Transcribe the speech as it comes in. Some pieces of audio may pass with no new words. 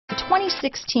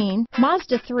2016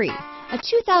 Mazda 3. A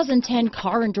 2010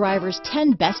 Car and Driver's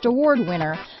 10 Best Award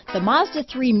winner, the Mazda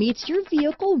 3 meets your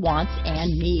vehicle wants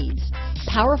and needs.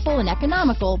 Powerful and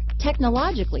economical,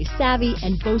 technologically savvy,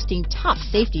 and boasting top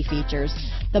safety features,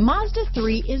 the Mazda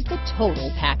 3 is the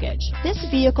total package. This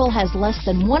vehicle has less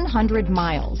than 100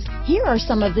 miles. Here are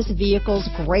some of this vehicle's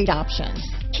great options: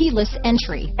 keyless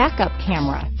entry, backup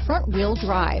camera, front wheel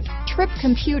drive, trip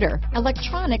computer,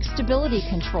 electronic stability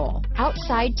control,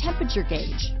 outside temperature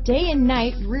gauge, day and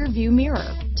night rear view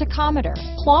mirror, tachometer,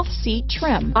 cloth seat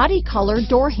trim, body color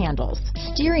door handles,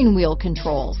 steering wheel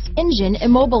controls, engine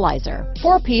immobilizer,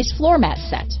 4-piece floor mat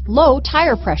set, low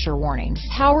tire pressure warning,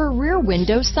 power rear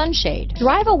window sunshade.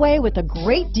 Drive away with a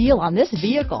great deal on this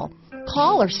vehicle.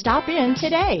 Call or stop in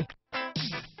today.